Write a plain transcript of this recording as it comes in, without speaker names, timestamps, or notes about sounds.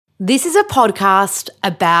This is a podcast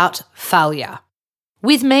about failure.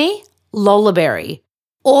 With me, Lola Berry,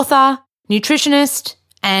 author, nutritionist,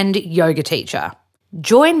 and yoga teacher.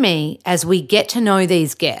 Join me as we get to know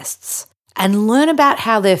these guests and learn about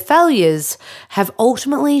how their failures have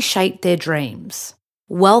ultimately shaped their dreams.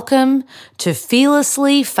 Welcome to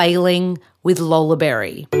Fearlessly Failing with Lola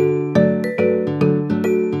Berry.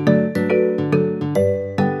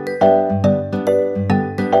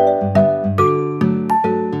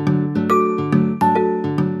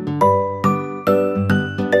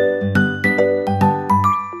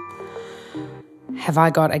 Have I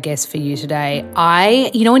got a guest for you today?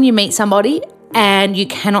 When you meet somebody and you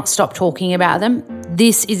cannot stop talking about them,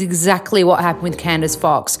 this is exactly what happened with Candice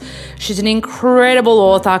Fox. She's an incredible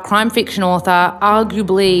author, crime fiction author,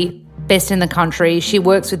 arguably best in the country. She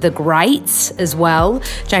works with the greats as well.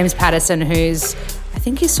 James Patterson, who's, I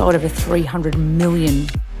think he's sold over 300 million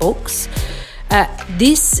books. I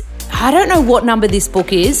don't know what number this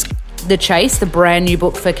book is, The Chase, the brand new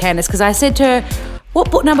book for Candice, because I said to her,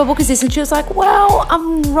 what number book is this? And she was like, well,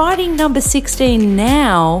 I'm writing number 16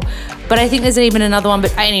 now, but I think there's even another one.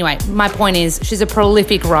 But anyway, my point is she's a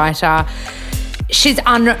prolific writer. She's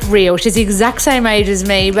unreal. She's the exact same age as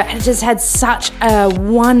me, but just had such a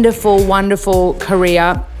wonderful, wonderful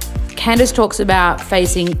career. Candice talks about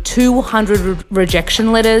facing 200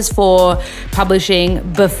 rejection letters for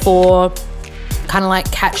publishing before kind of like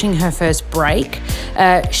catching her first break.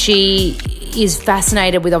 She is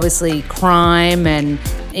fascinated with obviously crime, and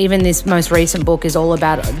even this most recent book is all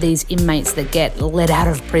about these inmates that get let out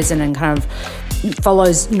of prison and kind of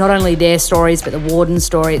follows not only their stories but the warden's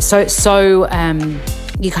story. So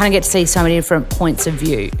you kind of get to see so many different points of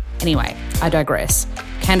view. Anyway, I digress.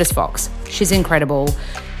 Candice Fox, she's incredible.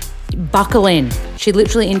 Buckle in. She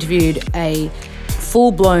literally interviewed a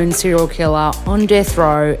full-blown serial killer on death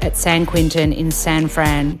row at San Quentin in San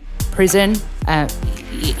Fran prison.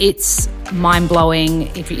 It's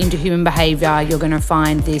mind-blowing. If you're into human behaviour, you're going to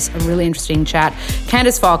find this a really interesting chat.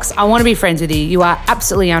 Candice Fox, I want to be friends with you. You are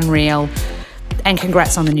absolutely unreal. And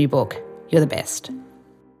congrats on the new book. You're the best.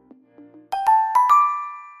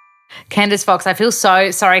 Candice Fox, I feel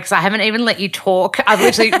so sorry because I haven't even let you talk. I've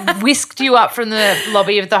literally whisked you up from the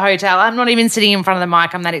lobby of the hotel. I'm not even sitting in front of the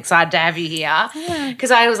mic. I'm that excited to have you here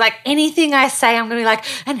because I was like, anything I say, I'm going to be like,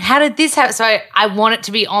 and how did this happen? So I want it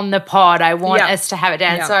to be on the pod. I want us to have it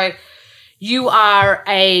down. So you are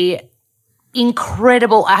a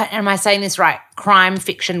incredible, am I saying this right, crime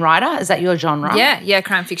fiction writer? Is that your genre? Yeah,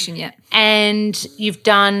 crime fiction, yeah. And you've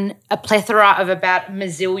done a plethora of about a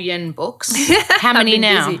mazillion books. How many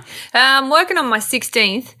now? Busy. I'm working on my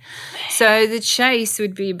 16th. So The Chase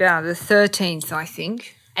would be about the 13th, I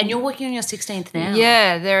think. And you're working on your 16th now?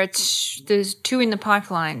 Yeah, there's 2 in the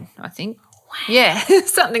pipeline, I think. Wow. Yeah,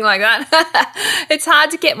 something like that. It's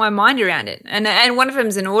hard to get my mind around it. And one of them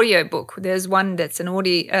is an audio book. There's one that's an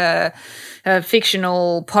audio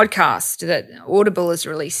fictional podcast that Audible is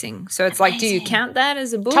releasing. So it's amazing. Like, do you count that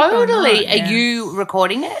as a book? Totally. Are you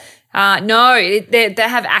recording it? No, they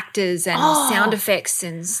have actors and sound effects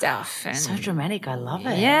and stuff. And so dramatic. I love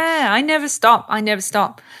it. Yeah, I never stop. I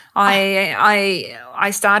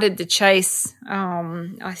started The Chase.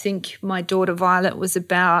 I think my daughter Violet was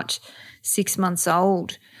about 6 months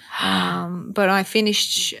old. But I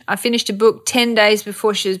finished a book 10 days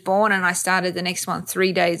before she was born, and I started the next one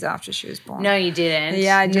 3 days after she was born. No, you didn't.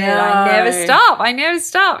 Yeah, I did. No. I never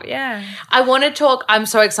stop. Yeah. I want to talk. I'm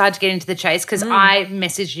so excited to get into The Chase because I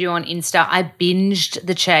messaged you on Insta. I binged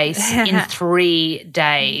The Chase in 3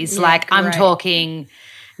 days. Yeah, I'm talking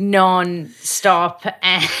non-stop,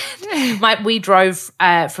 and we drove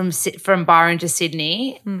from Byron to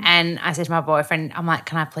Sydney, and I said to my boyfriend, I'm like,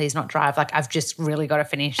 can I please not drive? Like, I've just really got to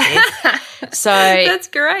finish this. So that's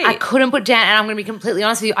great. I couldn't put down, and I'm going to be completely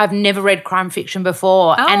honest with you, I've never read crime fiction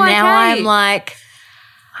before, and now I'm like,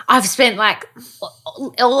 I've spent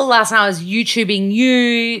all the last night I was YouTubing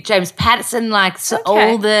you, James Patterson, and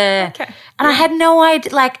I had no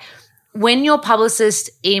idea, when your publicist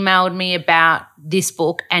emailed me about this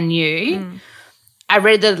book and you, I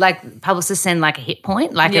read the publicist send a hit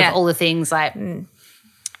point of all the things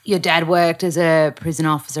your dad worked as a prison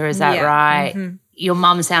officer, is that right? Mm-hmm. Your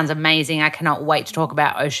mum sounds amazing. I cannot wait to talk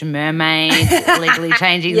about Ocean Mermaid, legally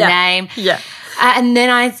changing the name. Yeah. And then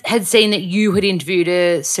I had seen that you had interviewed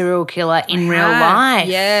a serial killer in real life.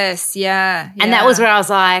 Yes, yeah. And that was where I was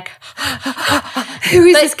like, who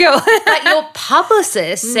is this girl? But your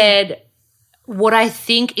publicist said, what I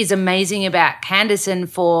think is amazing about Candice and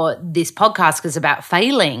for this podcast, because it's about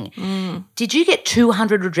failing, did you get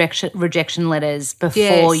 200 rejection letters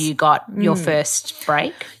before you got your first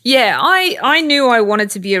break? Yeah, I knew I wanted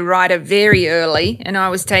to be a writer very early, and I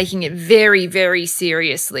was taking it very, very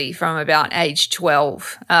seriously from about age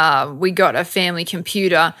 12. We got a family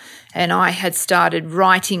computer, and I had started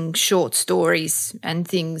writing short stories and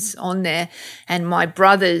things on there, and my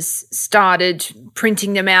brothers started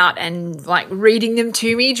printing them out and like reading them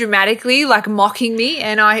to me dramatically, like mocking me.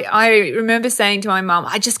 And I remember saying to my mum,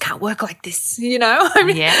 I just can't work like this, you know?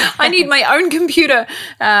 I need my own computer.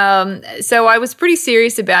 So I was pretty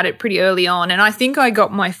serious about it pretty early on. And I think I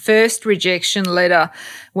got my first rejection letter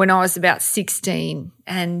when I was about 16.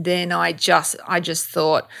 And then I just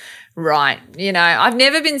thought, right, you know, I've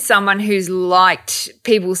never been someone who's liked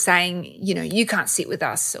people saying, you know, you can't sit with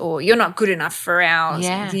us or you're not good enough for ours,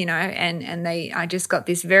 you know, and I just got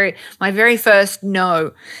my very first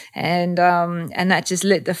no, and that just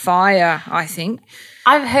lit the fire, I think.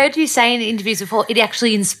 I've heard you say in interviews before it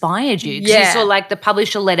actually inspired you because you saw like the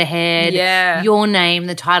publisher letterhead, your name,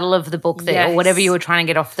 the title of the book or whatever you were trying to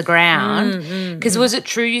get off the ground. Because was it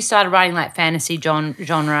true you started writing like fantasy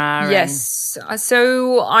genre? Yes.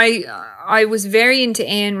 So I was very into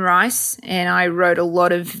Anne Rice, and I wrote a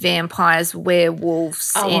lot of vampires,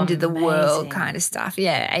 werewolves, end of the world kind of stuff.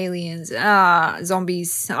 Yeah, aliens,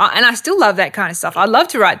 zombies, and I still love that kind of stuff. I'd love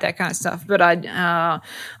to write that kind of stuff, but I'll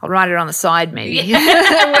write it on the side maybe when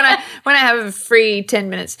I have a free 10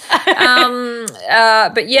 minutes.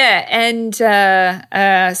 But yeah, and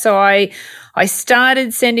so I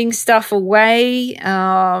started sending stuff away,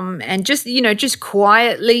 and just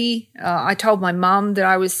quietly. I told my mum that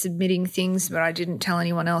I was submitting things, but I didn't tell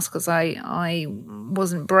anyone else because I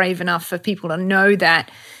wasn't brave enough for people to know that.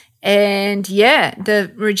 And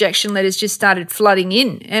the rejection letters just started flooding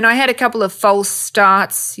in. And I had a couple of false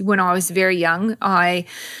starts when I was very young. I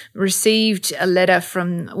received a letter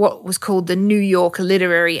from what was called the New York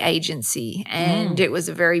Literary Agency, and it was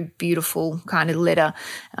a very beautiful kind of letter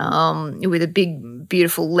with a big,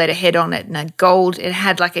 beautiful letterhead on it, and it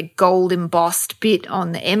had like a gold embossed bit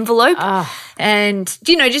on the envelope. And,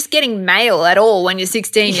 you know, just getting mail at all when you're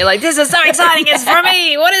 16, you're like, this is so exciting, it's for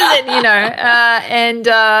me, what is it, you know?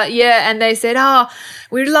 And they said,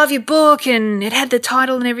 we love your book, and it had the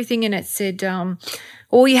title and everything, and it said,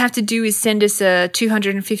 all you have to do is send us a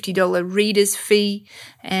 $250 reader's fee.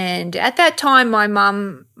 And at that time, my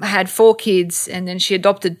mum had 4 kids, and then she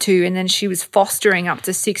adopted 2, and then she was fostering up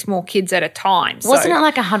to 6 more kids at a time. Wasn't it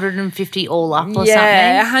like 150 all up or something?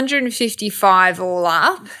 Yeah, 155 all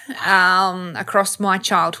up across my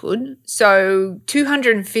childhood. So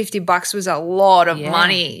 $250 was a lot of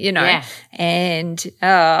money, you know. Yeah. And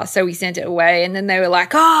so we sent it away, and then they were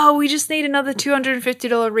like, we just need another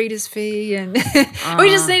 $250 reader's fee, and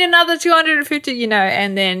we just need another $250, you know.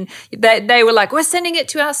 And then they were like, we're sending it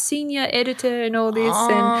to our senior editor and all this.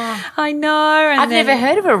 And I know. And I've never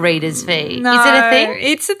heard of a reader's fee. No, is it a thing?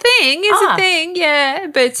 It's a thing. It's a thing, yeah.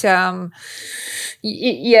 But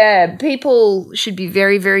people should be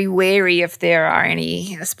very, very wary if there are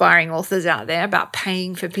any aspiring authors out there about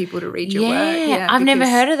paying for people to read your work. Yeah, I've never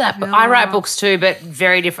heard of that. But I write books too, but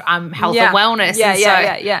very different. Health and wellness.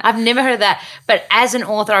 Yeah. I've never heard of that. But as an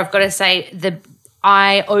author, I've got to say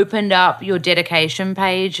I opened up your dedication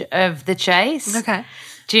page of The Chase. Okay.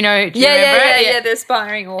 Do you remember it? Yeah, the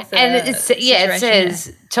aspiring author. And it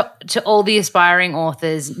says to all the aspiring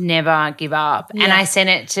authors, never give up. Yeah. And I sent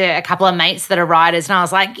it to a couple of mates that are writers, and I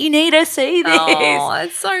was like, you need to see this. Oh,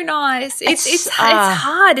 it's so nice. It's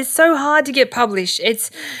hard. It's so hard to get published.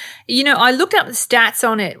 You know, I looked up the stats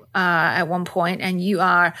on it at one point, and you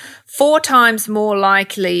are 4 times more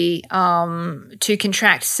likely to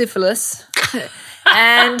contract syphilis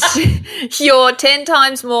and you're 10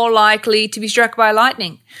 times more likely to be struck by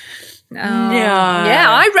lightning. No. Yeah,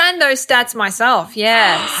 I ran those stats myself.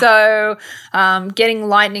 Yeah. So, getting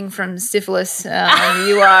lightning from syphilis,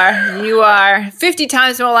 you are 50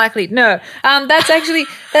 times more likely. No, that's actually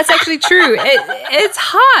true. It's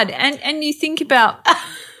hard. And you think about,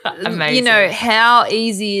 amazing, you know, how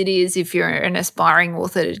easy it is if you're an aspiring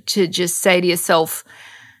author to just say to yourself,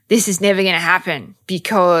 this is never going to happen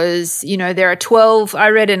because, you know, there are 12 – I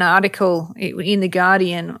read an article in The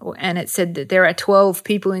Guardian and it said that there are 12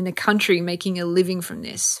 people in the country making a living from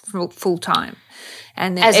this full time.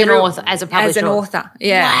 And as an author, as a publisher. As an author,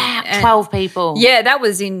 yeah. Wow, 12 people. Yeah, that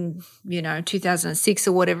was in, 2006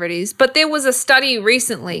 or whatever it is. But there was a study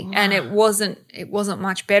recently and it wasn't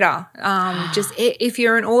much better. Just if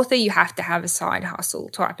you're an author, you have to have a side hustle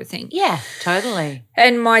type of thing. Yeah, totally.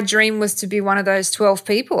 And my dream was to be one of those 12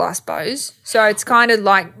 people, I suppose. So it's kind of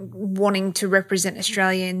like wanting to represent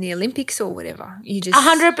Australia in the Olympics or whatever. You just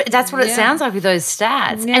 100. That's what it sounds like with those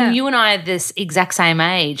stats. Yeah. And you and I are this exact same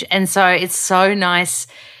age, and so it's so nice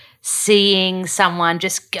seeing someone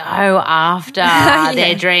just go after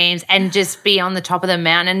their dreams and just be on the top of the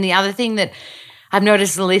mountain. And the other thing that I've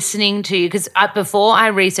noticed listening to you, because before I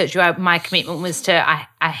researched you, my commitment was I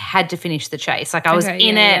had to finish the chase. Like I was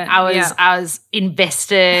in it. I was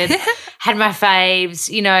invested, had my faves,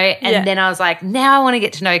 you know, and then I was like, now I want to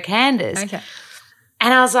get to know Candice. Okay.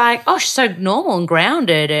 And I was like, oh, she's so normal and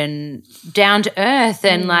grounded and down to earth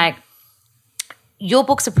and like, your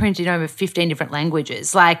books are printed in over 15 different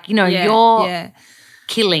languages. Like, you know, you're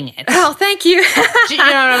killing it. Oh, thank you. Do you know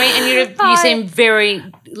what I mean? And you seem very,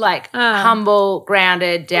 like, humble,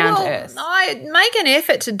 grounded, down to earth. I make an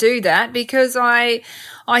effort to do that because I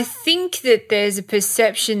think that there's a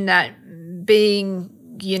perception that being,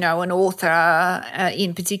 you know, an author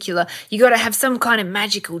in particular, you got to have some kind of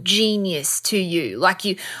magical genius to you. Like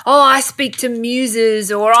I speak to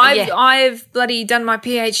muses, or I've bloody done my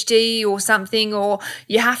PhD or something, or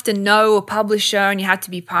you have to know a publisher and you have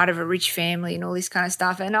to be part of a rich family and all this kind of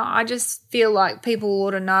stuff. And I just feel like people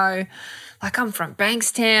ought to know, like I'm from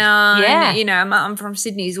Bankstown, you know, I'm from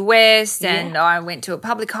Sydney's West and I went to a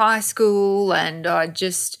public high school and I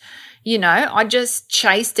just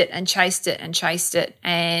chased it and chased it and chased it.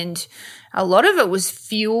 And a lot of it was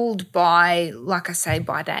fueled by, like I say,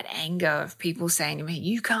 by that anger of people saying to me,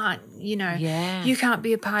 you can't, you know, you can't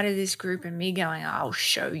be a part of this group. And me going, I'll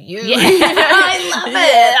show you. Yeah. I love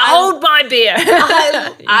it. Hold my beer.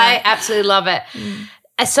 I absolutely love it.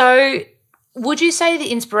 So would you say the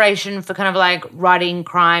inspiration for kind of like writing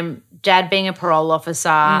crime, dad being a parole officer,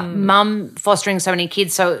 mum fostering so many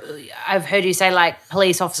kids? So I've heard you say like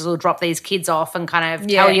police officers will drop these kids off and kind of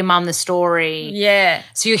tell your mum the story. Yeah.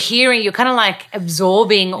 So you're kind of like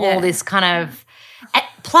absorbing all this kind of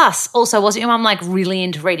 – plus also wasn't your mum like really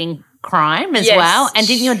into reading crime as well? And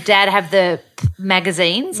didn't your dad have the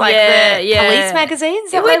magazines, like the police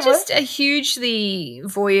magazines? We're just a hugely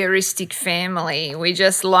voyeuristic family. We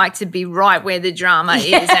just like to be right where the drama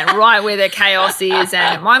is and right where the chaos is.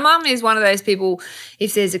 And my mum is one of those people,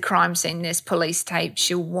 if there's a crime scene, there's police tape,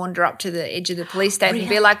 she'll wander up to the edge of the police tape and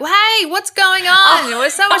be like, well, hey, what's going on? It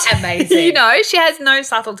was so much amazing. You know, she has no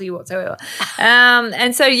subtlety whatsoever.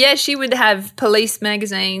 And so, she would have police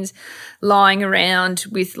magazines lying around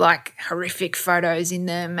with like horrific photos in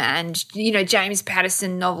them and, you know, James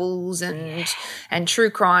Patterson novels and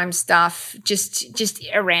true crime stuff just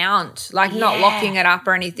around, like not locking it up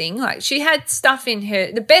or anything. Like she had stuff in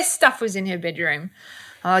the best stuff was in her bedroom.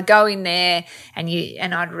 I'd go in there and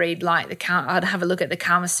I'd read like I'd have a look at the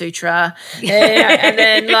Kama Sutra, and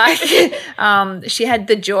then like she had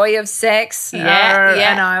The Joy of Sex, and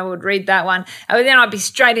I would read that one. And then I'd be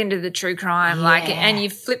straight into the true crime, and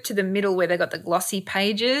you flip to the middle where they got the glossy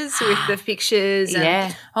pages with the pictures,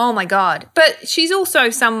 and oh my God! But she's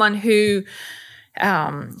also someone who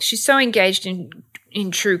she's so engaged in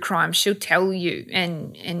true crime, she'll tell you.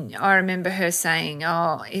 And I remember her saying,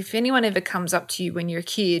 oh, if anyone ever comes up to you when you're a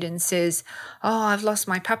kid and says, oh, I've lost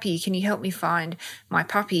my puppy, can you help me find my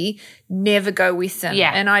puppy? Never go with them.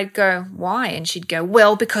 Yeah. And I'd go, why? And she'd go,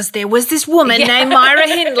 well, because there was this woman named Myra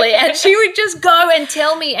Hindley. And she would just go and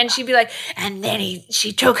tell me, and she'd be like, and then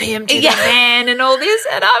she took him to the van and all this.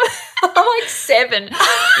 And I'm like 7.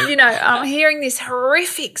 You know, I'm hearing this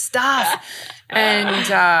horrific stuff.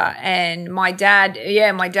 And my dad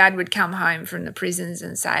would come home from the prisons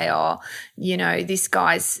and say, oh, you know, this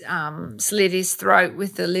guy's slit his throat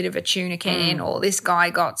with the lid of a tuna can, or this guy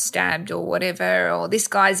got stabbed or whatever, or this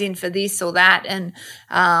guy's in for this or that. And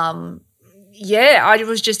I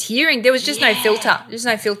was just hearing, there was just no filter. There's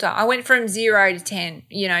no filter. I went from 0 to 10,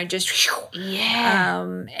 you know, just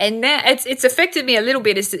and that it's affected me a little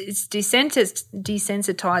bit. It's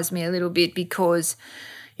desensitized me a little bit, because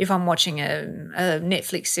if I'm watching a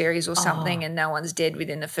Netflix series or something and no one's dead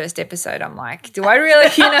within the first episode, I'm like, do I really,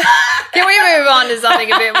 you know, can we move on to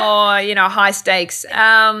something a bit more, you know, high stakes?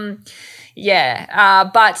 But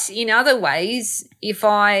in other ways, if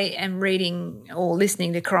I am reading or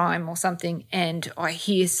listening to crime or something and I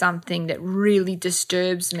hear something that really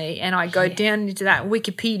disturbs me and I go down into that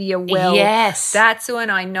Wikipedia well, that's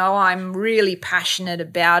when I know I'm really passionate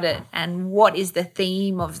about it. And what is the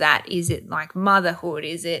theme of that? Is it like motherhood?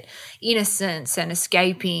 Is it innocence and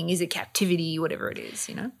escaping? Is it captivity? Whatever it is,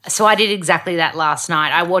 you know? So I did exactly that last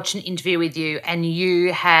night. I watched an interview with you, and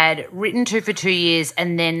you had written for 2 years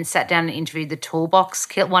and then sat down and interviewed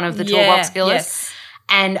one of the Toolbox Killers. Yes.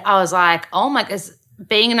 And I was like, oh my gosh,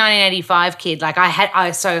 being a 1985 kid, like I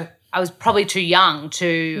was probably too young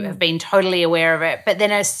to have been totally aware of it. But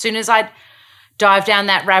then as soon as I dived down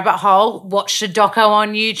that rabbit hole, watched a doco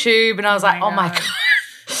on YouTube, and I was like, oh my God.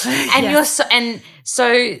 And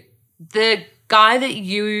so the guy that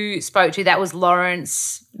you spoke to, that was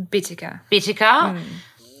Lawrence Bittaker. Is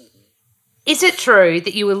it true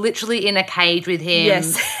that you were literally in a cage with him?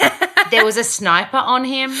 Yes. There was a sniper on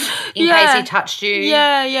him in case he touched you?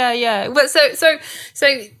 Yeah. But so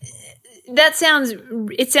that sounds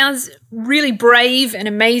really brave and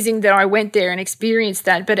amazing that I went there and experienced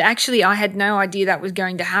that, but actually I had no idea that was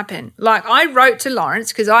going to happen. Like, I wrote to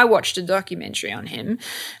Lawrence because I watched a documentary on him.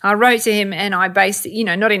 I wrote to him and I basically,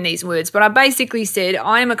 not in these words, but I basically said,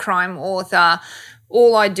 I am a crime author.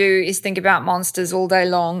 All I do is think about monsters all day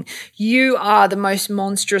long. You are the most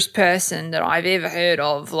monstrous person that I've ever heard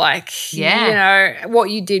of. Like, what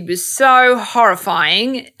you did was so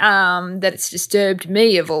horrifying that it's disturbed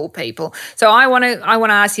me, of all people. So I want to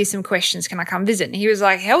ask you some questions. Can I come visit? And he was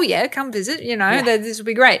like, hell yeah, come visit. This will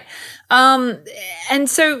be great. And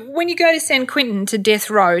so when you go to San Quentin to death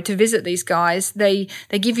row to visit these guys, they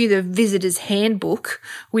give you the visitor's handbook,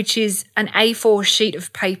 which is an A4 sheet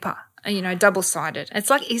of paper. Double-sided.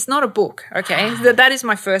 It's not a book, okay? That is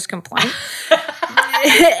my first complaint.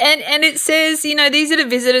 and it says, these are the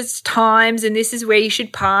visitors' times and this is where you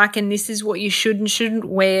should park and this is what you should and shouldn't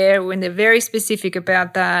wear, when they're very specific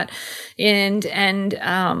about that. And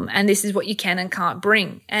this is what you can and can't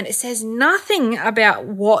bring. And it says nothing about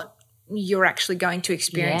what you're actually going to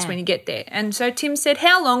experience when you get there. And so Tim said,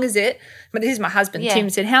 how long is it? But this is my husband. Tim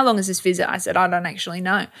said, how long is this visit? I said, I don't actually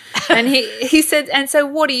know. And he said, and so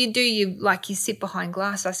what do? You sit behind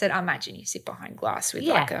glass? I said, I imagine you sit behind glass with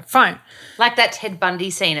like a phone. Like that Ted Bundy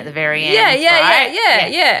scene at the very end.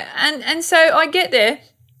 Yeah. And so I get there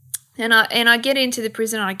and I get into the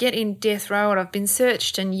prison, I get in death row and I've been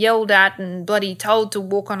searched and yelled at and bloody told to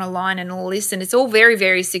walk on a line and all this, and it's all very,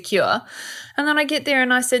 very secure. And then I get there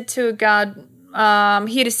and I said to a guard, I'm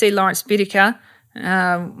here to see Lawrence Bittaker.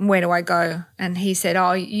 Where do I go? And he said,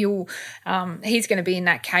 he's going to be in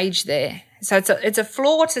that cage there. So it's a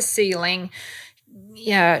floor to ceiling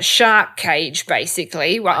shark cage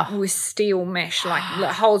basically, with steel mesh, like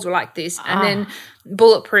holes were like this, and then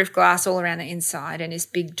bulletproof glass all around the inside and this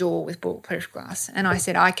big door with bulletproof glass. And I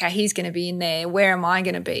said, okay, he's going to be in there. Where am I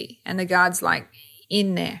going to be? And the guard's like,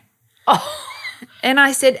 in there. Oh. And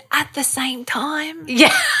I said, at the same time?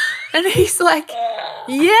 Yeah. And he's like,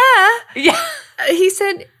 yeah. He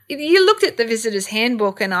said, you looked at the visitor's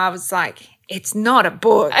handbook, and I was like, it's not a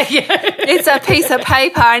book. It's a piece of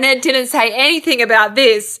paper, and it didn't say anything about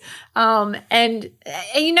this. And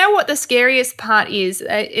you know what the scariest part is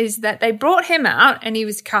that they brought him out and he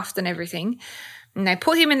was cuffed and everything. And they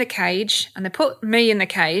put him in the cage and they put me in the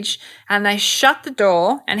cage and they shut the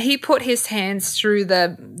door, and he put his hands through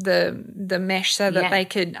the mesh so that they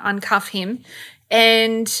could uncuff him.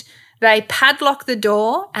 And they padlocked the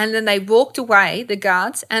door and then they walked away, the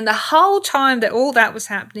guards. And the whole time that all that was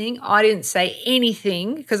happening, I didn't say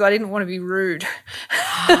anything because I didn't want to be rude.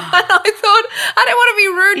 And I thought, I don't want to be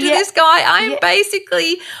rude to this guy. I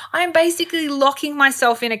am basically locking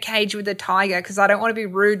myself in a cage with a tiger because I don't want to be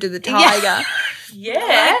rude to the tiger.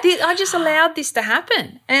 I just allowed this to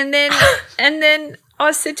happen. And then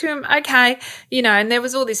I said to him, okay, and there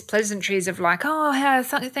was all these pleasantries of like,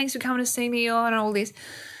 thanks for coming to see me and all this.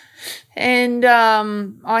 And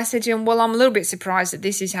I said to him, well, I'm a little bit surprised that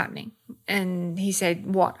this is happening. And he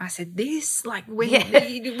said, what? I said, this? Like,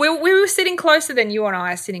 we were sitting closer than you and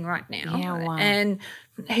I are sitting right now. Yeah, wow. And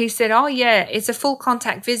he said, oh, yeah, it's a full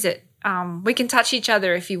contact visit. We can touch each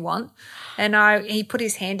other if you want. And he put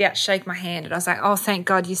his hand out, shake my hand. And I was like, oh, thank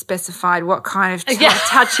God you specified what kind of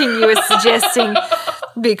touching you were suggesting,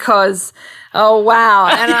 because, oh, wow.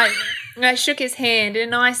 And I shook his hand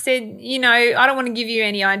and I said, I don't want to give you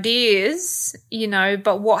any ideas,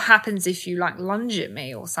 but what happens if you like lunge at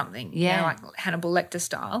me or something, like Hannibal Lecter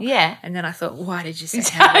style. Yeah. And then I thought, why did you say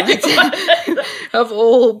Hannibal Lecter? Of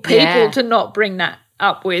all people to not bring that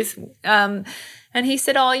up with. And he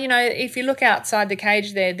said, if you look outside the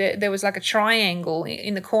cage there was like a triangle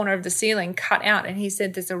in the corner of the ceiling cut out. And he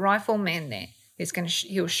said, there's a rifleman there.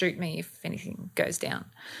 He'll shoot me if anything goes down.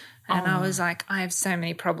 And I was like, I have so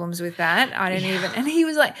many problems with that. I don't even. And he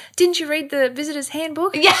was like, didn't you read the visitor's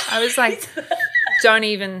handbook? Yeah. I was like, don't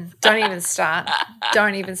even start.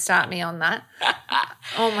 Don't even start me on that.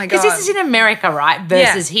 Oh my God. Because this is in America, right?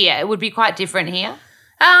 Versus here. It would be quite different here.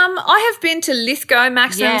 I have been to Lithgow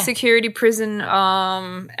maximum security prison,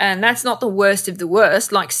 and that's not the worst of the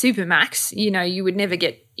worst. Like Supermax, you would never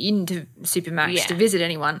get into Supermax to visit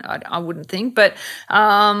anyone, I wouldn't think. But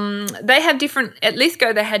they have at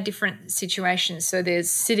Lithgow they had different situations. So there's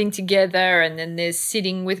sitting together, and then there's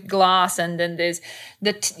sitting with glass, and then there's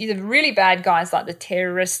the really bad guys like the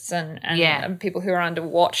terrorists and people who are under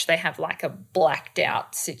watch. They have like a blacked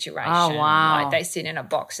out situation. Oh, wow. Like they sit in a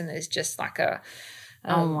box and there's just like a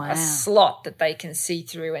slot that they can see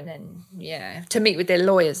through, and then to meet with their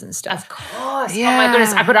lawyers and stuff. Of course. Yeah. Oh my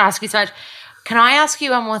goodness, I could ask you so much. Can I ask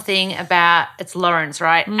you one more thing about it's Lawrence,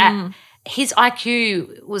 right? His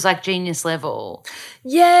IQ was like genius level.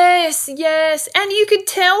 Yes. And you could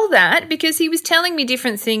tell that because he was telling me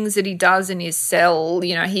different things that he does in his cell.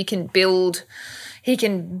 He can build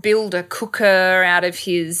a cooker out of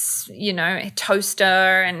his, a toaster,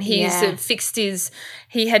 and he's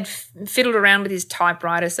he had fiddled around with his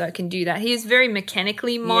typewriter so it can do that. He is very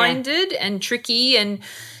mechanically minded and tricky, and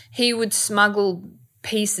he would smuggle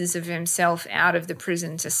pieces of himself out of the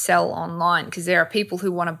prison to sell online because there are people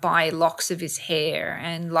who want to buy locks of his hair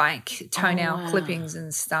and like toenail clippings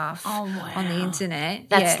and stuff on the internet.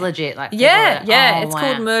 That's legit. Like it's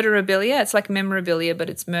called murderabilia. It's like memorabilia, but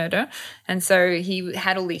it's murder. And so he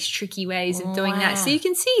had all these tricky ways of doing that. So you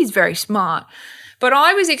can see he's very smart. But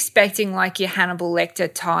I was expecting like your Hannibal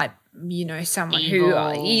Lecter type, someone who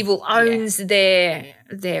owns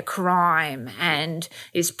their crime and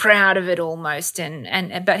is proud of it almost,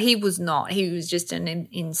 but he was not. He was just an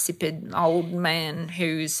insipid old man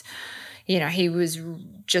who's, he was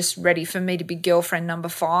just ready for me to be girlfriend number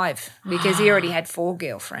 5 because he already had 4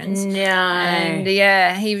 girlfriends. No. And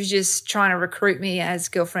he was just trying to recruit me as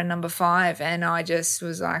girlfriend number 5, and I just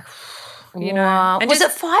was like, and was it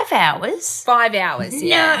 5 hours? 5 hours,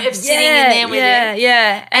 yeah. No, of sitting in there with him.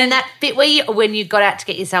 Yeah. And that bit when you got out to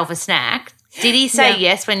get yourself a snack, did he say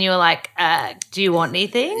yes when you were like, do you want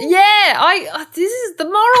anything? Yeah, this is the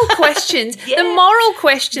moral questions. The moral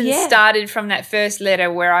questions started from that first letter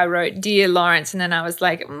where I wrote, Dear Lawrence, and then I was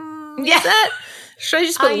like, should I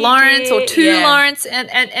just put Lawrence or to Lawrence? And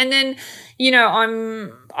then,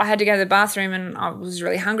 I had to go to the bathroom and I was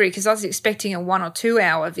really hungry because I was expecting a 1 or 2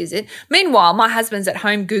 hour visit. Meanwhile, my husband's at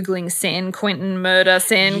home Googling San Quentin murder,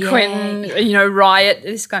 San Quentin, riot,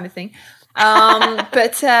 this kind of thing.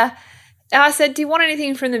 But I said, do you want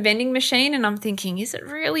anything from the vending machine? And I'm thinking, is it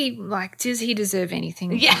really like, does he deserve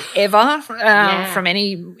anything ever from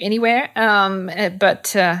anywhere?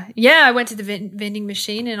 But I went to the vending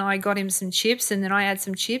machine and I got him some chips, and then I had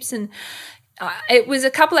some chips, and it was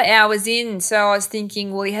a couple of hours in, so I was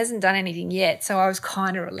thinking, well, he hasn't done anything yet, so I was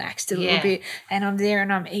kind of relaxed a little bit. And I'm there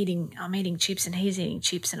and I'm eating chips and he's eating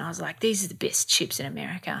chips, and I was like, these are the best chips in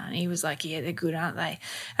America. And he was like, yeah, they're good, aren't they?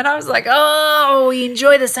 And I was like, oh, we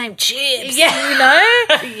enjoy the same chips, Yeah.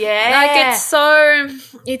 Like it's so,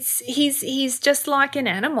 he's just like an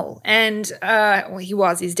animal. And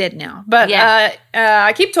he's dead now. But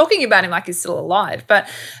I keep talking about him like he's still alive. But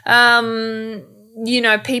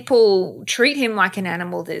people treat him like an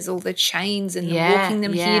animal. There's all the chains and the walking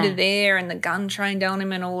them here to there and the gun trained on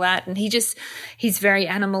him and all that. And he's very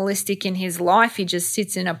animalistic in his life. He just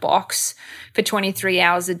sits in a box for 23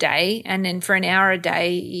 hours a day, and then for an hour a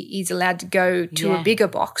day he's allowed to go to a bigger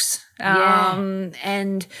box. And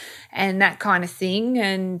that kind of thing.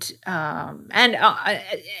 And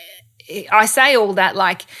I say all that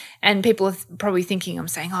like, and people are probably thinking I'm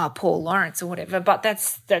saying, oh, Paul Lawrence or whatever, but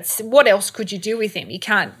that's what else could you do with him? He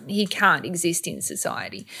can't exist in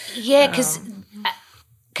society. Yeah,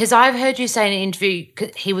 because I've heard you say in an interview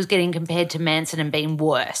he was getting compared to Manson and being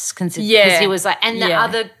worse. Because he was like, and the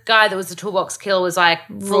other guy that was the toolbox killer was like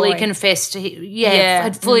fully confessed to,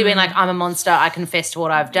 had fully been like, I'm a monster, I confess to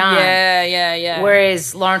what I've done. Yeah.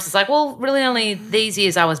 Whereas Lawrence is like, well, really only these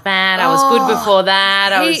years I was bad, I was good before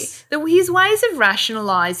that. His ways of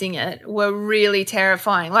rationalising it were really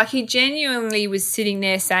terrifying. Like he genuinely was sitting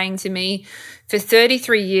there saying to me, for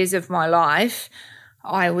 33 years of my life,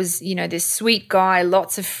 I was, this sweet guy,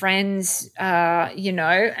 lots of friends, and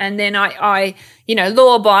then I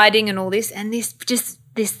law-abiding and all this, and this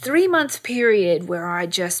 3-month period where I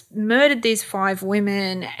just murdered these 5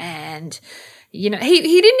 women, and, he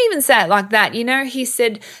didn't even say it like that. He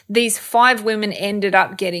said these 5 women ended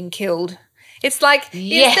up getting killed. It's like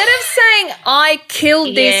instead of saying I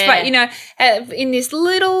killed these, in this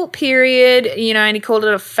little period, and he called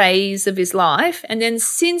it a phase of his life. And then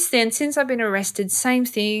since I've been arrested, same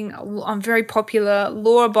thing. I'm very popular,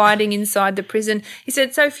 law-abiding inside the prison. He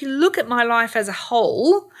said, so if you look at my life as a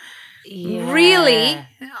whole, really,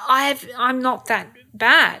 I'm not that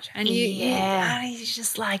bad. And and he's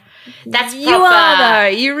just like, that's you are though.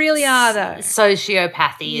 You really are though.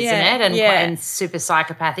 Sociopathy, isn't it? And super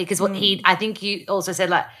psychopathy. Because I think you also said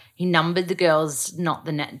like he numbered the girls,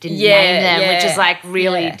 didn't name them, which is like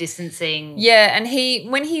really distancing. Yeah, and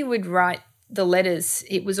when he would write the letters,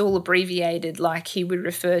 it was all abbreviated. Like he would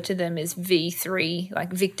refer to them as V3,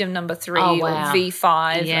 like victim number 3 or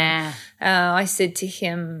V5. Yeah. And, I said to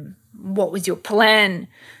him, what was your plan?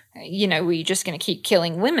 You know, were you just going to keep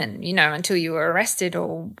killing women, you know, until you were arrested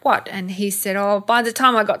or what? And he said, by the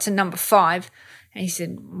time I got to number 5, and he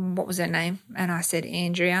said, what was her name? And I said,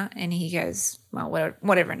 Andrea. And he goes, well,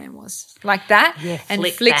 whatever her name was. Like that. Yeah, and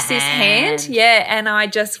flicks his hand. Yeah. And I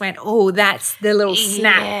just went, oh, that's the little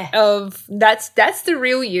snap of that's the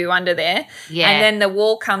real you under there. Yeah. And then the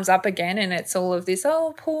wall comes up again and it's all of this,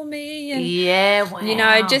 oh, poor me. And, wow. You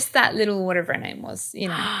know, just that little whatever her name was, you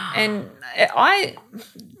know. And I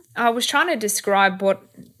was trying to describe what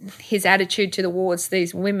his attitude towards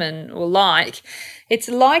these women were like. It's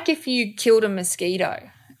like if you killed a mosquito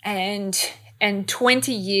and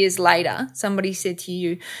 20 years later somebody said to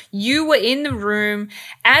you, you were in the room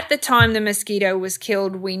at the time the mosquito was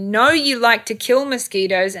killed. We know you like to kill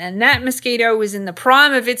mosquitoes and that mosquito was in the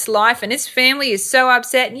prime of its life and its family is so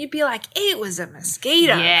upset. And you'd be like, it was a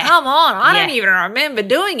mosquito. Yeah. Come on. I don't even remember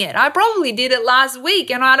doing it. I probably did it last week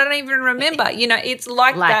and I don't even remember. You know, it's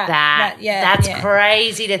like that. That's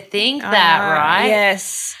crazy to think that, right?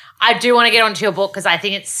 Yes. I do want to get onto your book because I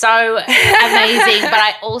think it's so amazing. But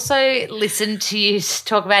I also listened to you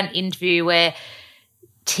talk about an interview where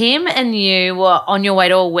Tim and you were on your way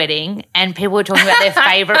to a wedding and people were talking about their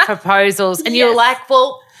favourite proposals and you were like,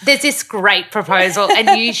 well, there's this great proposal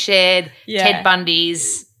and you shared Ted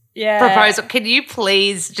Bundy's proposal. Can you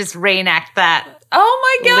please just reenact that?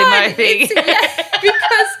 Oh, my God. Limo thing?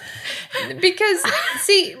 Because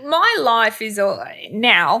see, my life is all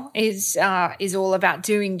about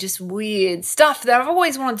doing just weird stuff that I've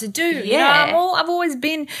always wanted to do. Yeah, you know, I've always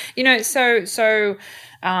been, you know, so.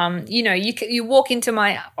 You know, you walk into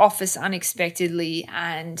my office unexpectedly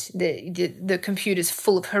and the computer's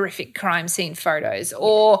full of horrific crime scene photos,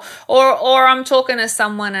 or I'm talking to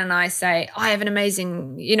someone and I say, I have an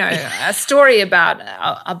amazing, you know, a story about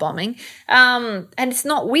a bombing, and it's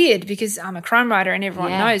not weird because I'm a crime writer and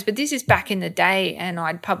everyone knows, but this is back in the day and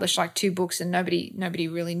I'd published like 2 books and nobody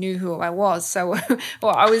really knew who I was. So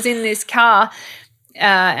I was in this car.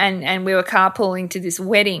 And we were carpooling to this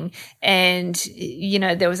wedding, and you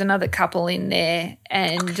know there was another couple in there,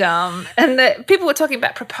 and the people were talking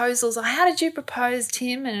about proposals. Like, how did you propose,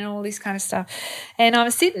 Tim, and all this kind of stuff. And I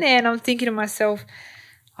was sitting there, and I'm thinking to myself,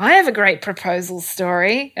 I have a great proposal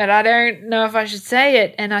story, and I don't know if I should say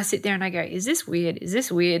it. And I sit there and I go, is this weird? Is this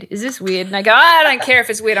weird? Is this weird? And I go, I don't care if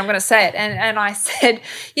it's weird. I'm going to say it. And I said,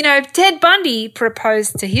 you know, Ted Bundy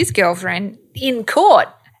proposed to his girlfriend in court.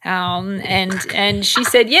 And she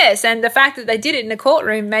said yes, and the fact that they did it in the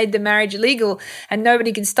courtroom made the marriage illegal and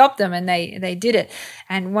nobody can stop them, and they did it.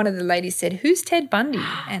 And one of the ladies said, who's Ted Bundy?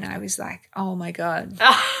 And I was like, oh my God.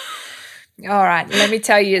 All right, let me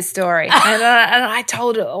tell you a story. And I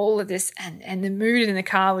told her all of this, and the mood in the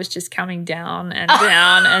car was just coming down and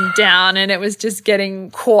down and down, and it was just getting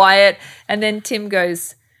quiet. And then Tim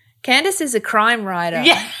goes, Candice is a crime writer.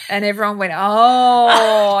 Yeah. And everyone went,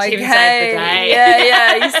 oh, okay. Tim saved the day.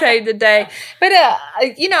 Yeah, he saved the day. But,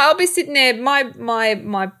 you know, I'll be sitting there.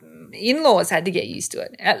 My in-laws had to get used to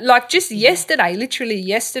it. Like just yesterday, literally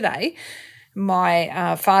yesterday,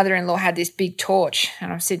 my father-in-law had this big torch,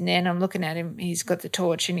 and I'm sitting there and I'm looking at him. He's got the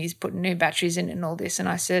torch and he's putting new batteries in it and all this. And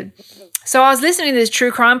I said, so I was listening to this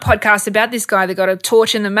true crime podcast about this guy that got a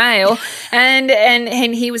torch in the mail, and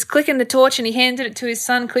he was clicking the torch and he handed it to his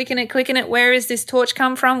son, clicking it. Where is this torch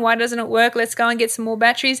come from? Why doesn't it work? Let's go and get some more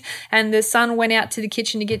batteries. And the son went out to the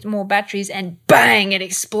kitchen to get more batteries, and bang, it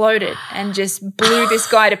exploded and just blew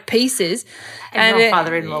this guy to pieces. And your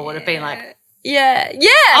father-in-law would have been like, yeah.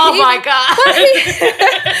 Oh my God.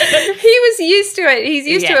 He was used to it. He's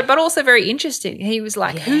used to it, but also very interesting. He was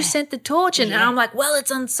like, who sent the torch? And I'm like, well,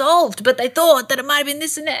 it's unsolved, but they thought that it might have been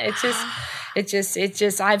this and that. It's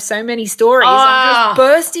just, I have so many stories. I'm just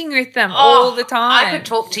bursting with them all the time. I could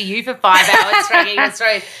talk to you for 5 hours trying your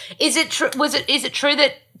stories. Is it true? Is it true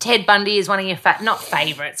that Ted Bundy is one of your not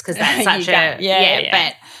favorites, because that's such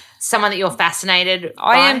but someone that you're fascinated by?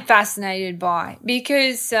 I am fascinated by,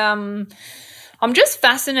 because I'm just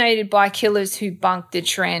fascinated by killers who bunk the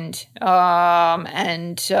trend.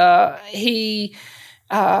 He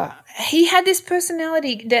he had this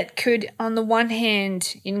personality that could, on the one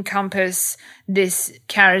hand, encompass this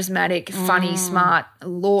charismatic, funny, smart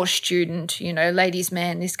law student, ladies'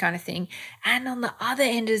 man, this kind of thing. And on the other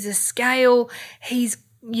end of the scale, he's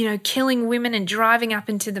killing women and driving up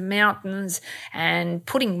into the mountains and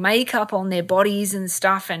putting makeup on their bodies and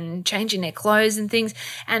stuff and changing their clothes and things.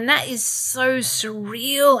 And that is so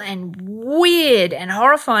surreal and weird and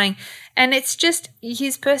horrifying. And it's just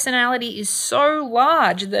his personality is so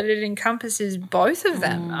large that it encompasses both of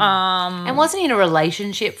them. And wasn't he in a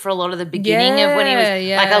relationship for a lot of the beginning of when he was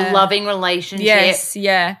like a loving relationship? Yes,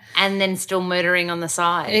 yeah. And then still murdering on the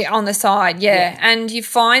side. On the side, yeah. And you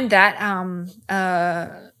find that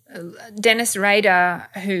Dennis Rader,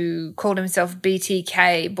 who called himself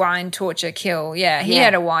BTK, Blind Torture Kill, he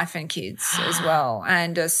had a wife and kids as well,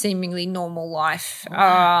 and a seemingly normal life.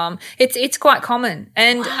 Wow. It's quite common.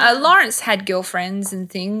 And Lawrence had girlfriends and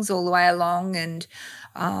things all the way along, and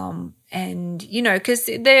because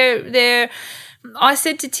they're I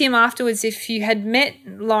said to Tim afterwards, if you had met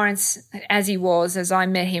Lawrence as I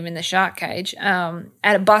met him in the shark cage, at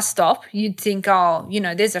a bus stop, you'd think,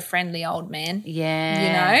 there's a friendly old man.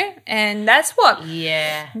 Yeah. And that's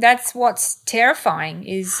what's terrifying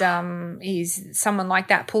is someone like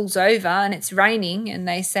that pulls over and it's raining and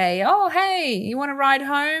they say, oh, hey, you want to ride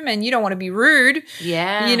home? And you don't want to be rude.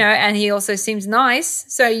 Yeah. And he also seems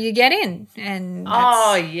nice. So you get in. And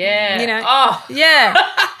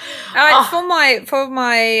for my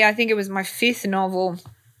I think it was my 5th novel,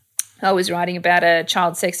 I was writing about a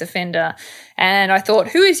child sex offender, and I thought,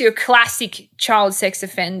 who is your classic child sex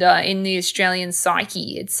offender in the Australian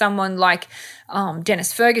psyche? It's someone like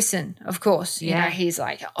Dennis Ferguson, of course. He's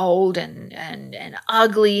like old and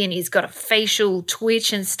ugly, and he's got a facial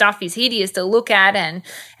twitch and stuff. He's hideous to look at, and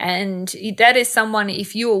that is someone,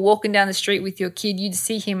 if you were walking down the street with your kid, you'd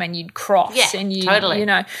see him and you'd cross. Yeah, and you, totally.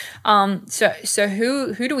 So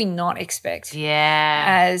who do we not expect?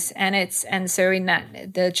 Yeah. So in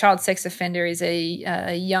that, the child sex offender is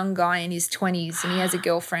a young guy in his 20s, and he has a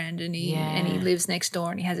girlfriend, and he lives next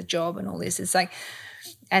door, and he has a job, and all this. It's like.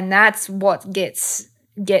 And that's what gets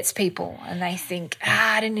people, and they think,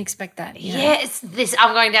 I didn't expect that. Yeah, it's this.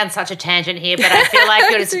 I'm going down such a tangent here, but I feel like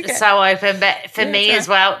you're just so open. But for me as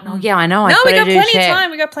well. Oh, yeah, I know. No, we got plenty of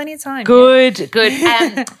time. We got plenty of time. Good.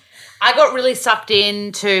 I got really sucked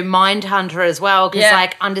into Mindhunter as well because,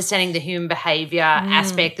 like, understanding the human behavior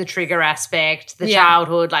aspect, the trigger aspect, the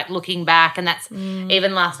childhood, like looking back, and that's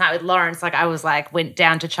even last night with Lawrence. Like, I was like, went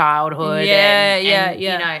down to childhood.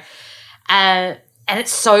 And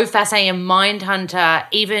it's so fascinating. And Mindhunter,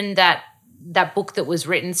 even that book that was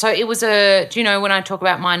written. So it was do you know when I talk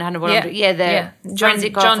about Mindhunter?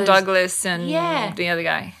 John Douglas and the other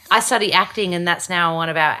guy. I study acting, and that's now one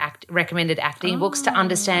of our recommended acting books to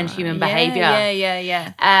understand human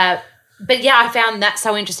behavior. But I found that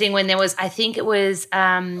so interesting when there was, I think it was,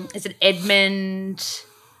 is it Edmund?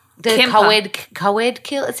 The co-ed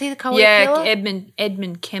killer. Is he the co-ed killer? Yeah,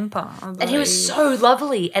 Edmund Kemper. And he was so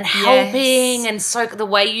lovely and helping, and so the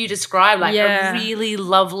way you described, like a really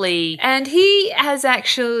lovely. And he has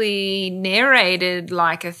actually narrated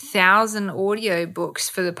like 1,000 audio books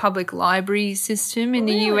for the public library system in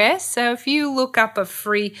the US. So if you look up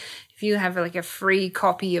if you have like a free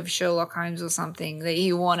copy of Sherlock Holmes or something that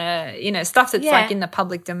you want to, stuff that's like in the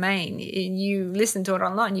public domain, and you listen to it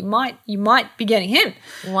online, you might be getting him.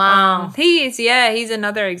 Wow. He's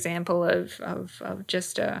another example of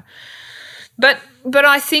just but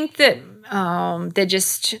I think that they're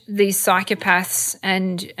just these psychopaths,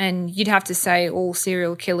 and you'd have to say all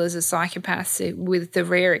serial killers are psychopaths with the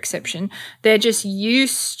rare exception. They're just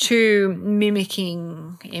used to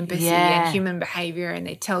mimicking empathy and human behavior, and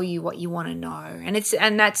they tell you what you want to know. And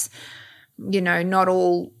that's not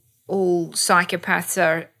all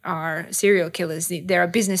psychopaths are serial killers. There are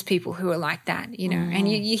business people who are like that, and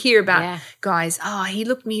you hear about guys, he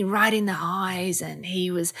looked me right in the eyes and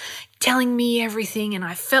he was telling me everything and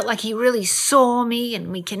I felt like he really saw me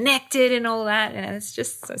and we connected and all that. And it's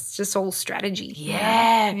just all strategy.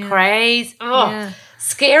 Yeah. Crazy.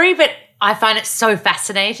 Scary, but I find it so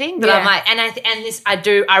fascinating that I'm like,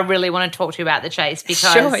 I really want to talk to you about The Chase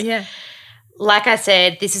because like I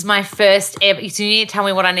said, this is my first ever. So you need to tell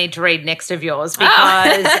me what I need to read next of yours because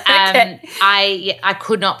I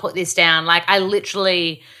could not put this down. Like I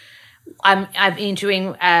literally, I'm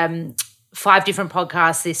interviewing 5 different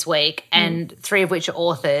podcasts this week, and 3 of which are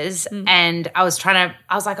authors. And I was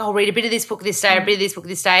like, I'll read a bit of this book this day, a bit of this book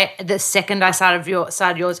this day. The second I started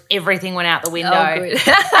yours, everything went out the window. Oh, good.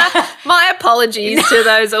 My apologies to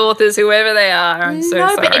those authors, whoever they are. I'm so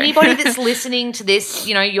sorry. But anybody that's listening to this,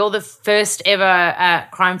 you know, you're the first ever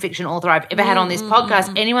crime fiction author I've ever had on this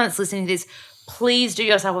podcast. Anyone that's listening to this, please do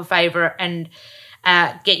yourself a favour and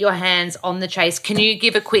get your hands on the chase. Can you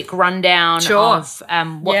give a quick rundown of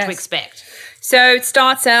what to expect? So it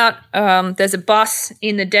starts out, there's a bus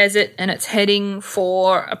in the desert and it's heading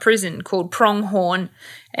for a prison called Pronghorn.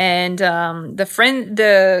 And the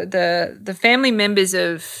family members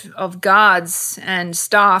of guards and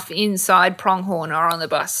staff inside Pronghorn are on the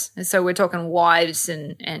bus. And so we're talking wives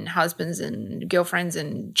and husbands and girlfriends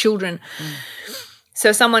and children.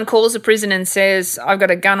 So someone calls the prison and says, I've got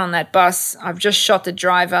a gun on that bus. I've just shot the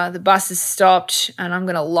driver. The bus has stopped and I'm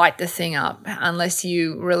going to light the thing up unless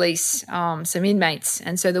you release some inmates.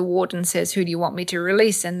 And so the warden says, who do you want me to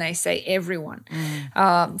release? And they say, everyone.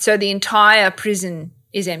 So the entire prison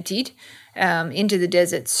is emptied into the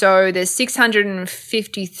desert. So there's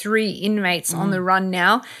 653 inmates on the run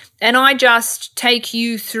now. And I just take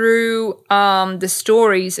you through the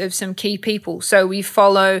stories of some key people. So we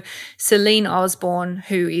follow Celine Osborne,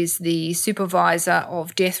 who is the supervisor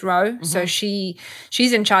of death row. So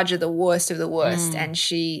she's in charge of the worst, and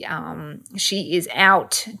she is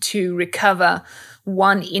out to recover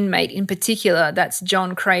one inmate in particular. That's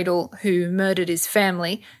John Cradle, who murdered his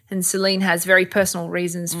family. And Celine has very personal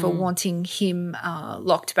reasons for wanting him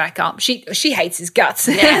locked back up. She hates his guts,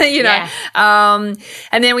 you know.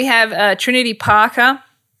 And then we have Trinity Parker,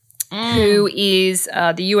 who is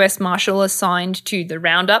the US Marshal assigned to the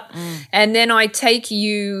roundup. And then I take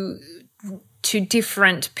you to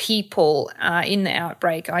different people in the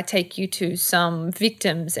outbreak. I take you to some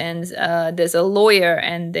victims, and there's a lawyer,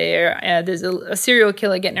 and there's a serial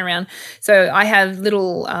killer getting around. So I have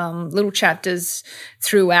little chapters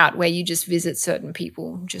throughout where you just visit certain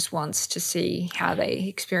people just once to see how they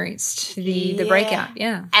experienced the breakout.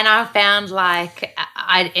 Yeah. And I found like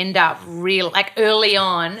I'd end up early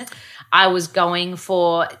on, I was going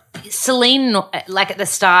for Celine, like at the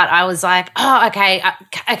start, I was like, oh, okay,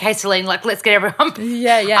 Celine, like let's get everyone.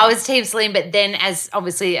 Yeah. I was team Celine, but then as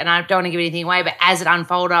obviously, and I don't want to give anything away, but as it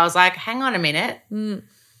unfolded, I was like, hang on a minute.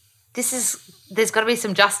 There's got to be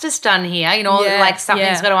some justice done here, you know, like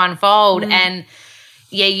something's got to unfold. And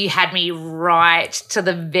you had me right to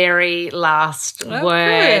the very last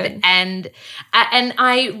word. Good. And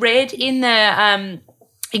I read in the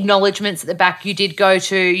acknowledgements at the back,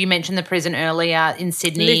 you mentioned the prison earlier in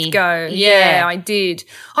Sydney. Lithgow. Yeah, I did.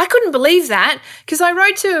 I couldn't believe that because I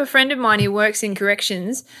wrote to a friend of mine who works in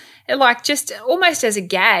corrections, like just almost as a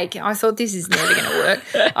gag. I thought this is never going to work.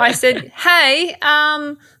 I said, hey,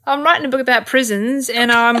 I'm writing a book about prisons and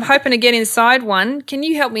I'm hoping to get inside one. Can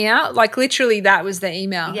you help me out? Like literally that was the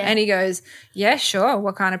email. Yeah. And he goes, yeah, sure.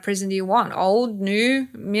 What kind of prison do you want? Old, new,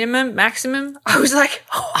 minimum, maximum? I was like,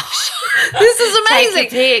 this is amazing. Take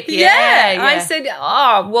a pick. Yeah. I said,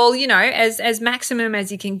 oh, well, you know, as maximum as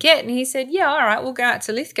you can get. And he said, yeah, all right, we'll go out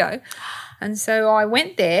to Lithgow. And so I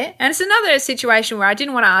went there, and it's another situation where I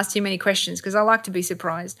didn't want to ask too many questions because I like to be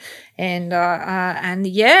surprised. And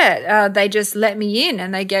they just let me in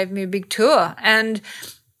and they gave me a big tour. And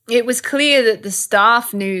it was clear that the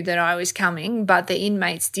staff knew that I was coming, but the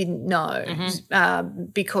inmates didn't know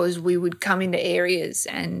because we would come into areas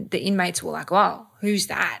and the inmates were like, wow, who's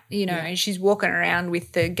that? You know, and she's walking around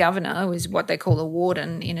with the governor, who is what they call a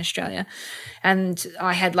warden in Australia. And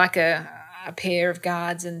I had like a pair of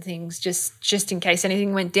guards and things just in case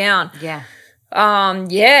anything went down. Yeah.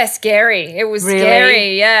 Scary. It was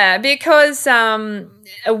scary, because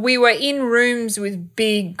we were in rooms with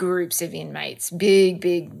big groups of inmates,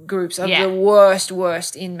 big groups of the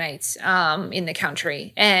worst inmates in the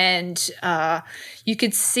country. And you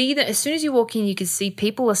could see that as soon as you walk in, you could see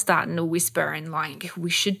people are starting to whisper and like, we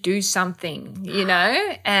should do something, you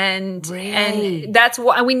know? And that's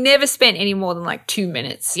what, and we never spent any more than like 2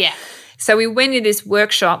 minutes. Yeah. So we went to this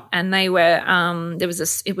workshop and they were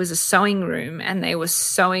it was a sewing room and they were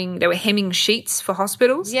hemming sheets for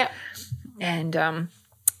hospitals. Yeah. And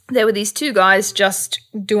there were these 2 guys just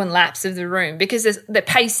doing laps of the room because they're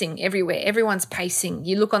pacing everywhere. Everyone's pacing.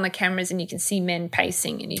 You look on the cameras and you can see men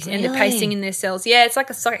pacing and they're pacing in their cells. Yeah, it's like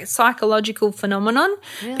a psychological phenomenon.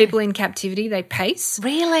 Really? People in captivity, they pace.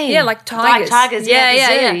 Really? Yeah, like tigers. Like tigers,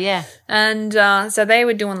 yeah. And so they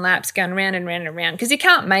were doing laps going round and round and round because you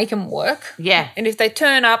can't make them work. Yeah. And if they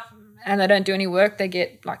turn up and they don't do any work, they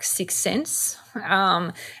get like 6 cents.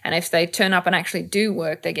 And if they turn up and actually do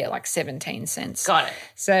work, they get like 17 cents. Got it.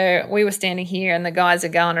 So we were standing here and the guys are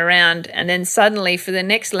going around, and then suddenly for the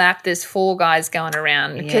next lap there's 4 guys going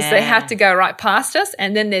around because they have to go right past us,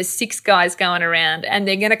 and then there's 6 guys going around, and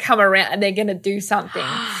they're going to come around and they're going to do something.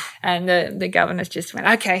 And the governors just went,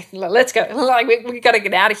 okay, let's go. Like we got to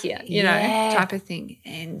get out of here, you know, type of thing.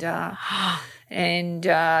 And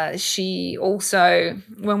she also,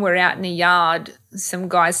 when we're out in the yard, some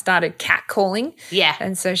guys started catcalling. Yeah.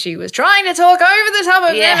 And so she was trying to talk over the top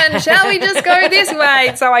of them and shall we just go this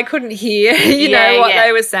way? So I couldn't hear, you know, what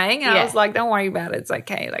they were saying. And I was like, don't worry about it. It's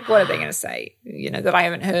okay. Like, what are they going to say, you know, that I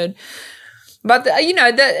haven't heard? But, you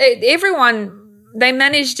know, everyone, they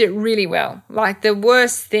managed it really well. Like the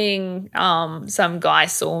worst thing, some guy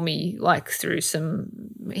saw me like through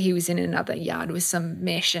he was in another yard with some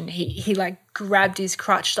mesh, and he like grabbed his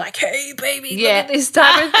crutch like, hey baby, look at this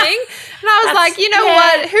type of thing. And I was like, you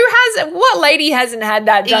know what lady hasn't had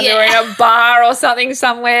that done? Or in a bar or something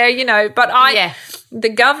somewhere, you know, but the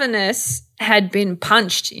governess had been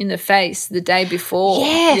punched in the face the day before.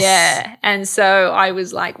 Yes. Yeah. And so I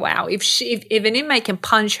was like, wow, if an inmate can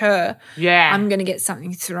punch her, I'm going to get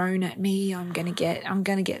something thrown at me. I'm going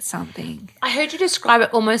to get something. I heard you describe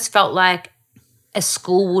it almost felt like a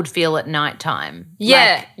school would feel at nighttime.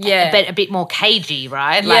 Yeah, But a bit more cagey,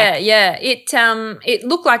 right? It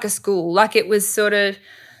looked like a school. Like it was sort of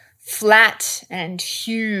flat and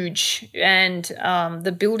huge, and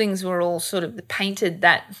the buildings were all sort of painted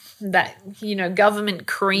that you know, government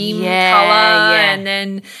cream color, and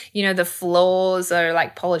then you know the floors are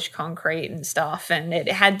like polished concrete and stuff, and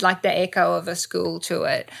it had like the echo of a school to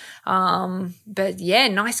it. But yeah,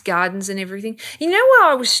 nice gardens and everything. You know what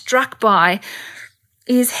I was struck by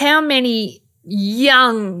is how many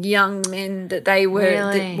young men that they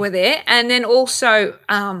were that were there, and then also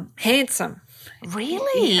handsome.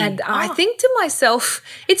 Really? And I think to myself,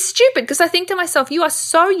 it's stupid because I think to myself, you are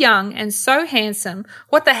so young and so handsome.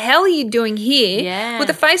 What the hell are you doing here? Yeah. With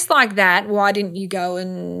a face like that, why didn't you go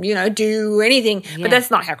and, you know, do anything? Yeah. But that's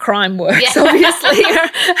not how crime works, obviously.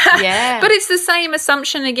 But it's the same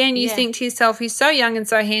assumption again. You think to yourself, he's so young and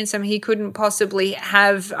so handsome, he couldn't possibly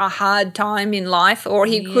have a hard time in life, or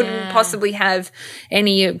he couldn't possibly have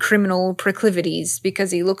any criminal proclivities because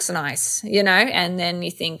he looks nice, you know? And then you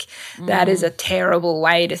think that is a terrible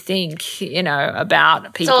way to think, you know,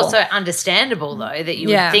 about people. It's also understandable, though, that you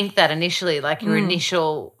would think that initially, like your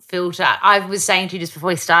initial filter. I was saying to you just before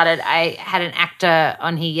we started, I had an actor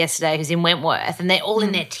on here yesterday who's in Wentworth, and they're all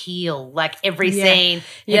in their teal, like every scene,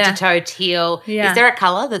 head to toe teal. Is there a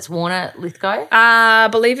colour that's worn at Lithgow? I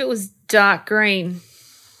believe it was dark green.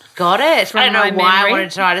 Got it. I don't know why I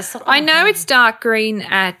wanted to know. I just thought, I know it's dark green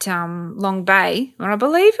at Long Bay, and I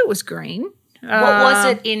believe it was green. What was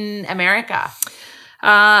it in America?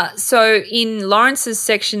 So in Lawrence's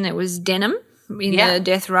section, it was denim in the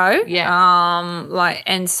death row.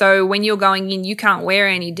 And so when you're going in, you can't wear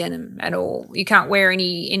any denim at all. You can't wear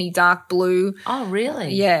any dark blue. Oh,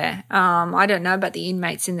 really? Yeah. I don't know about the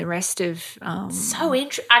inmates in the rest of. So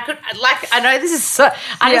interesting. I know this is so.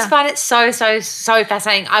 I just find it so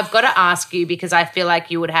fascinating. I've got to ask you because I feel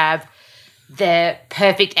like you would have the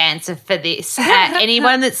perfect answer for this.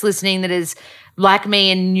 Anyone that's listening that is like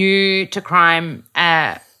me and new to crime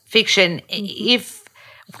fiction, if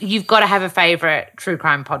you've got to have a favourite true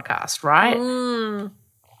crime podcast, right? Oh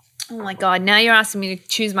my God, now you're asking me to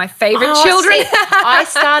choose my favourite children. See, I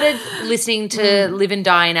started listening to Live and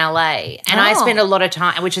Die in LA, and I spent a lot of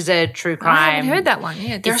time, which is a true crime. I haven't heard that one.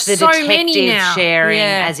 Yeah, there's the so detective many now. sharing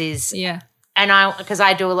as is. Yeah. And because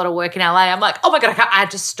I do a lot of work in LA, I'm like, oh my God, I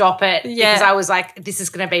had to stop it because I was like, this is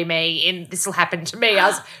going to be me and this will happen to me. I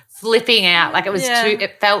was flipping out. Like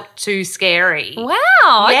it felt too scary.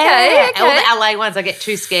 Wow. Okay. All the LA ones I get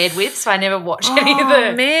too scared with, so I never watch any of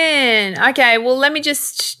them. Oh, man. Okay. Well, let me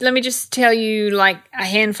just tell you like a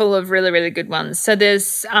handful of really, really good ones. So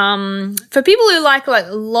there's for people who like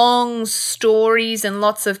long stories and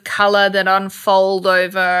lots of color that unfold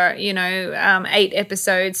over, 8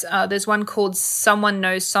 episodes. There's one called Someone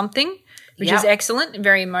Knows Something, which is excellent,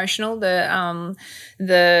 very emotional. The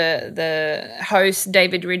host,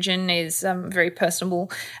 David Ridgen, is very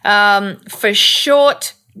personable. For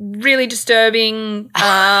short, really disturbing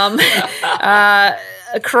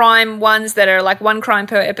crime ones that are like one crime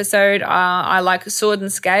per episode, I like Sword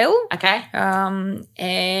and Scale. Okay.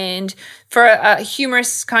 And for a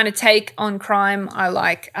humorous kind of take on crime, I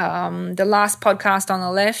like The Last Podcast on the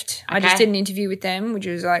Left. I just did an interview with them, which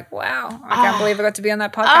was like, wow, I can't believe I got to be on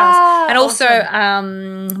that podcast. And also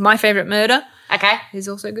My Favorite Murder. Okay. is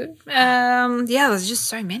also good. There's just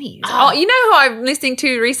so many. Oh, you know who I'm listening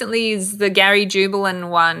to recently is the Gary Jubelin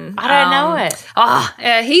one. I don't know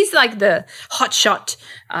it. He's like the hotshot,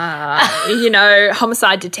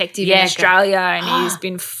 homicide detective in Australia,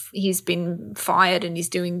 and he's been fired and he's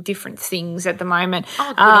doing different things at the moment. Oh,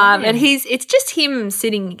 good on him. And it's just him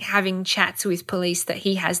sitting having chats with police that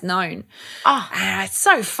he has known. It's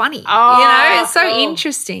so funny. It's so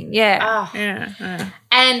interesting. Yeah.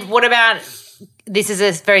 And what about, this is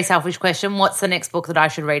a very selfish question, what's the next book that I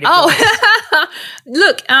should read?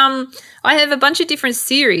 Look, I have a bunch of different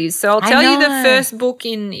series, so I'll tell you the first book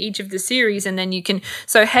in each of the series, and then you can.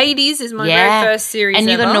 So Hades is my very first series, and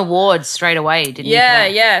you got an award straight away, didn't you?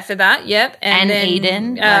 Yeah, for that. Yep, and then,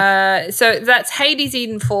 Eden. So that's Hades,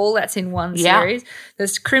 Eden, Fall. That's in one series.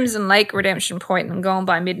 There's Crimson Lake, Redemption Point, and Gone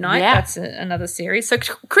by Midnight. Yeah. That's another series. So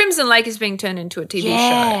Crimson Lake is being turned into a TV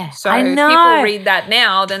show. So if people read that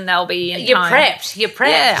now, then they'll be in time. You're prepped.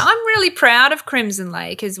 Yeah, I'm really proud of Crimson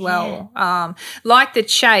Lake as well. Yeah. Like The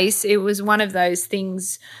Chase, it was one of those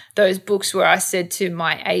things, those books where I said to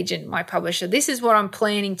my agent, my publisher, this is what I'm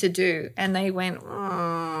planning to do. And they went,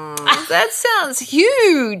 that sounds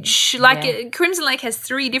huge. Crimson Lake has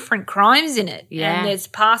 3 different crimes in it. Yeah. And there's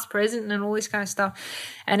past, present, and all this kind of stuff.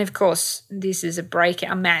 And, of course, this is a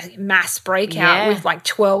mass breakout with like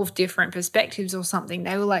 12 different perspectives or something.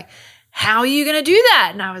 They were like, how are you going to do that?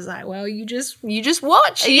 And I was like, well, you just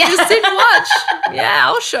watch. You just sit and watch. Yeah,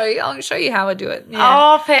 I'll show you. I'll show you how I do it.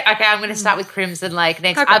 Yeah. Okay, I'm going to start with Crimson Lake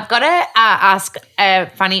next. Okay. I've got to ask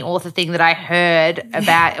a funny author thing that I heard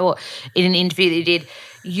about or in an interview that you did.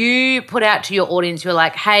 You put out to your audience, you were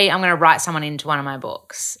like, hey, I'm going to write someone into one of my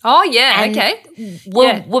books. Oh, yeah, and okay.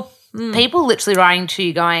 Were people literally writing to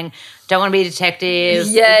you going, don't want to be a detective.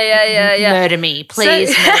 Yeah. Murder me,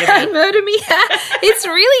 please. Murder me. Murder me. It's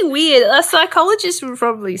really weird. A psychologist would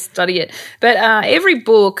probably study it. But every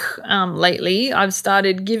book lately, I've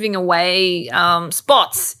started giving away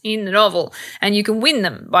spots in the novel, and you can win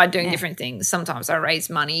them by doing different things. Sometimes I raise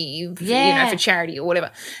money, for charity or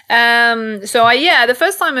whatever. The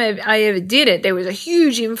first time I ever did it, there was a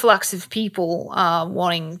huge influx of people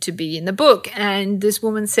wanting to be in the book, and this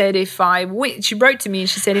woman said, if I win, she wrote to me and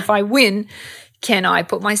she said, if I win, can I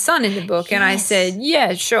put my son in the book? And I said,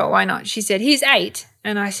 yeah, sure, why not? She said, he's 8.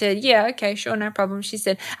 And I said, yeah, okay, sure, no problem. She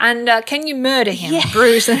said, and can you murder him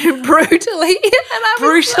brutally? And I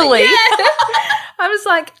brutally? I was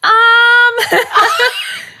like,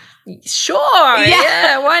 sure,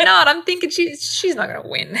 why not? I'm thinking she's not going to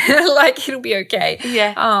win. Like, it'll be okay.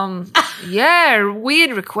 Yeah.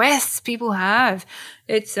 Weird requests people have.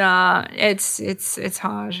 It's hard.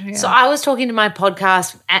 Yeah. So I was talking to my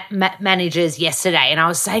podcast managers yesterday, and I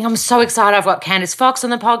was saying I'm so excited. I've got Candice Fox on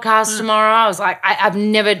the podcast tomorrow. I was like, I've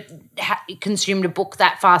never consumed a book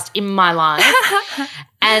that fast in my life.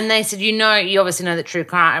 And they said, you obviously know that true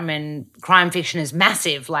crime and crime fiction is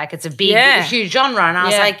massive. Like, it's a big, huge genre. And I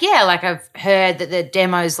was like, like I've heard that the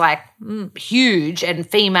demo's like huge and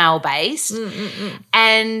female based.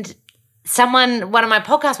 And one of my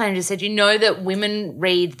podcast managers said, that women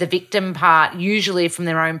read the victim part usually from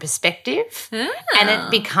their own perspective, and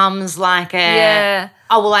it becomes like I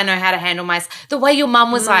know how to handle the way your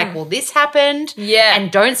mum was like, well, this happened,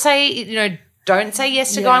 and don't say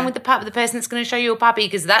yes to going with the person that's going to show you a puppy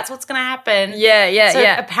because that's what's going to happen.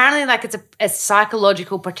 So apparently, like, it's a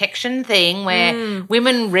psychological protection thing where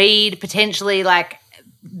women read potentially like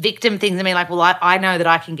victim things and be like, well, I know that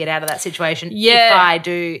I can get out of that situation if I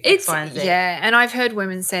do X, Y, and Z. Yeah, and I've heard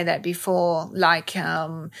women say that before, like,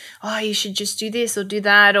 you should just do this or do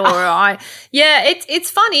that, or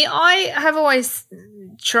it's funny. I have always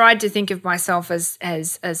tried to think of myself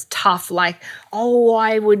as tough, like,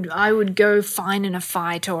 I would go fine in a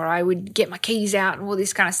fight, or I would get my keys out and all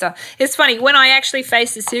this kind of stuff. It's funny, when I actually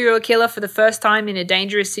faced a serial killer for the first time in a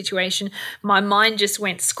dangerous situation, my mind just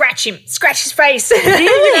went, scratch him, scratch his face.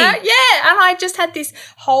 Really? Yeah, and I just had this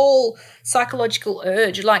whole psychological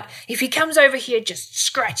urge, like, if he comes over here, just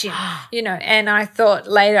scratch him, and I thought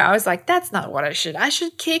later, I was like, that's not what I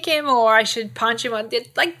should kick him, or I should punch him,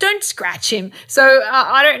 like, don't scratch him. So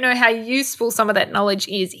I don't know how useful some of that knowledge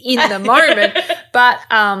is in the moment, but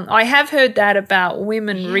I have heard that about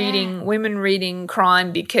women reading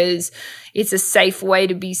crime because it's a safe way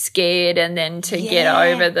to be scared and then to get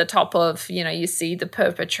over the top of, you see the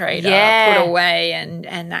perpetrator put away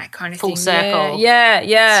and that kind of full thing. circle.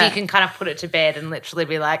 Yeah. So you can kind of put it to bed and literally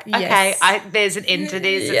be like, okay, there's an end to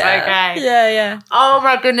this. It's okay. Yeah. Oh,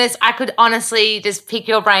 my goodness. I could honestly just pick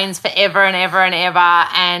your brains forever and ever and ever,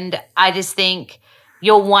 and I just think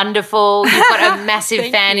you're wonderful. You've got a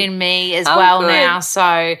massive fan in me as well now.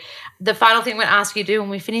 So the final thing I'm going to ask you to do when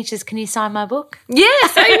we finish is, can you sign my book?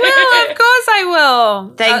 Yes, I will. Of course I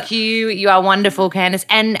will. Thank you. You are wonderful, Candice.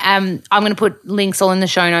 And I'm going to put links all in the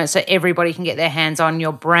show notes so everybody can get their hands on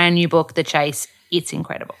your brand new book, The Chase. It's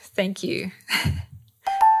incredible. Thank you.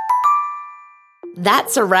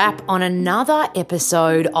 That's a wrap on another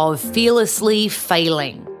episode of Fearlessly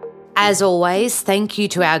Failing. As always, thank you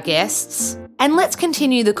to our guests. And let's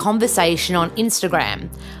continue the conversation on Instagram.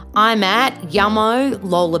 I'm at Yummo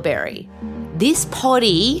Lolaberry. This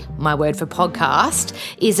poddy, my word for podcast,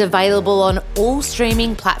 is available on all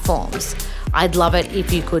streaming platforms. I'd love it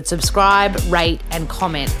if you could subscribe, rate, and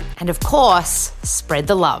comment. And of course, spread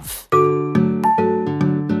the love.